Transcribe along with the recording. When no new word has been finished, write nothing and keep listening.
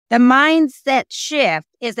The mindset shift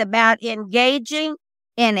is about engaging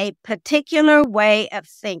in a particular way of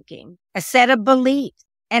thinking, a set of beliefs,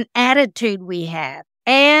 an attitude we have,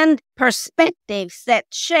 and perspectives that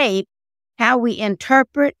shape how we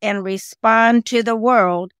interpret and respond to the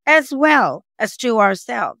world as well as to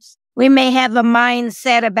ourselves. We may have a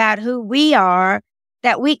mindset about who we are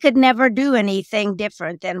that we could never do anything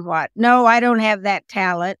different than what? No, I don't have that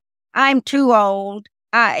talent. I'm too old.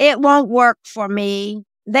 It won't work for me.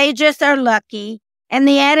 They just are lucky. And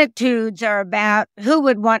the attitudes are about who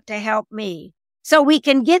would want to help me. So we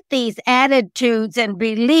can get these attitudes and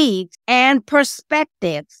beliefs and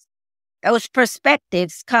perspectives. Those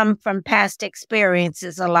perspectives come from past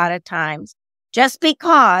experiences a lot of times. Just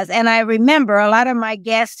because, and I remember a lot of my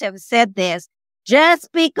guests have said this,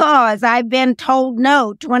 just because I've been told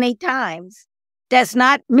no 20 times does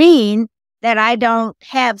not mean that I don't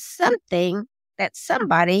have something that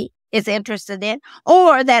somebody is interested in,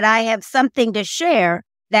 or that I have something to share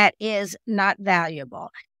that is not valuable.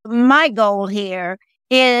 My goal here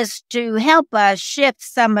is to help us shift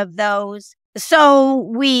some of those so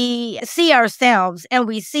we see ourselves and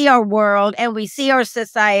we see our world and we see our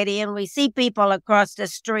society and we see people across the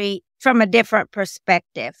street from a different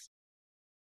perspective.